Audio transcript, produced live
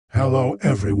Hello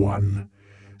everyone,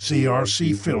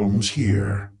 CRC Films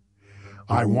here.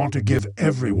 I want to give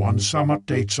everyone some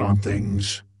updates on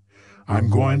things. I'm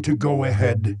going to go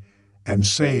ahead and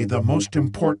say the most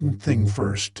important thing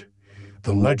first.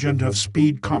 The Legend of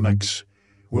Speed comics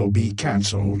will be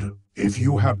cancelled. If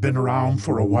you have been around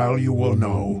for a while, you will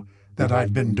know that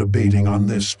I've been debating on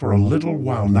this for a little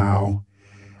while now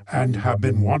and have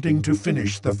been wanting to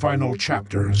finish the final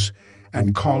chapters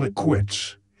and call it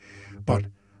quits. But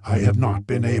I have not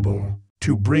been able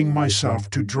to bring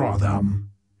myself to draw them.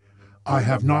 I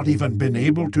have not even been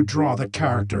able to draw the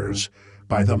characters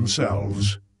by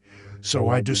themselves. So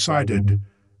I decided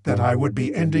that I would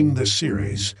be ending this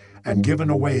series and giving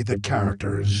away the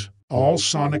characters. All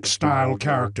Sonic-style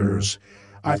characters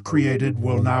I've created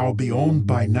will now be owned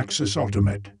by Nexus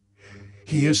Ultimate.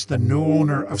 He is the new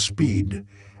owner of Speed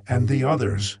and the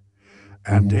others,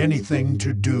 and anything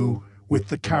to do with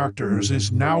the characters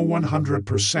is now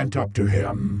 100% up to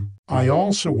him. I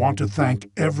also want to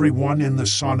thank everyone in the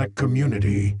Sonic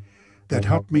community that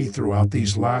helped me throughout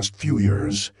these last few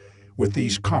years with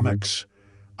these comics.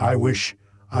 I wish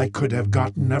I could have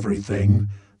gotten everything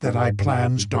that I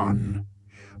plans done,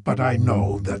 but I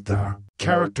know that the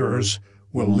characters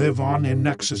will live on in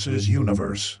Nexus's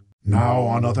universe. Now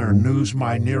on other news,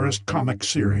 my nearest comic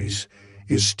series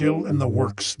is still in the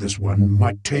works. This one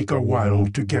might take a while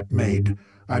to get made.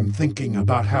 I'm thinking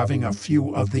about having a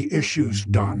few of the issues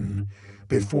done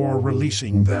before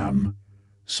releasing them,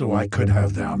 so I could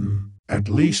have them at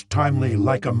least timely,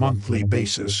 like a monthly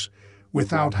basis,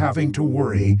 without having to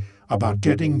worry about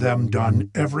getting them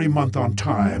done every month on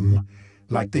time,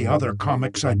 like the other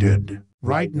comics I did.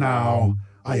 Right now,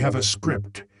 I have a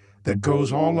script that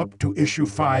goes all up to issue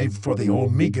 5 for the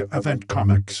Omega Event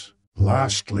comics.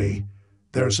 Lastly,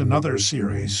 there's another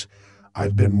series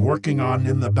I've been working on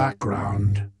in the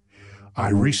background. I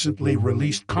recently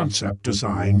released concept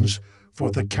designs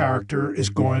for the character. Is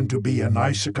going to be an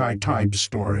isekai-type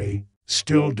story.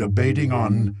 Still debating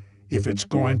on if it's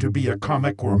going to be a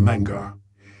comic or manga.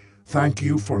 Thank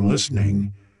you for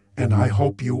listening, and I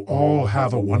hope you all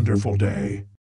have a wonderful day.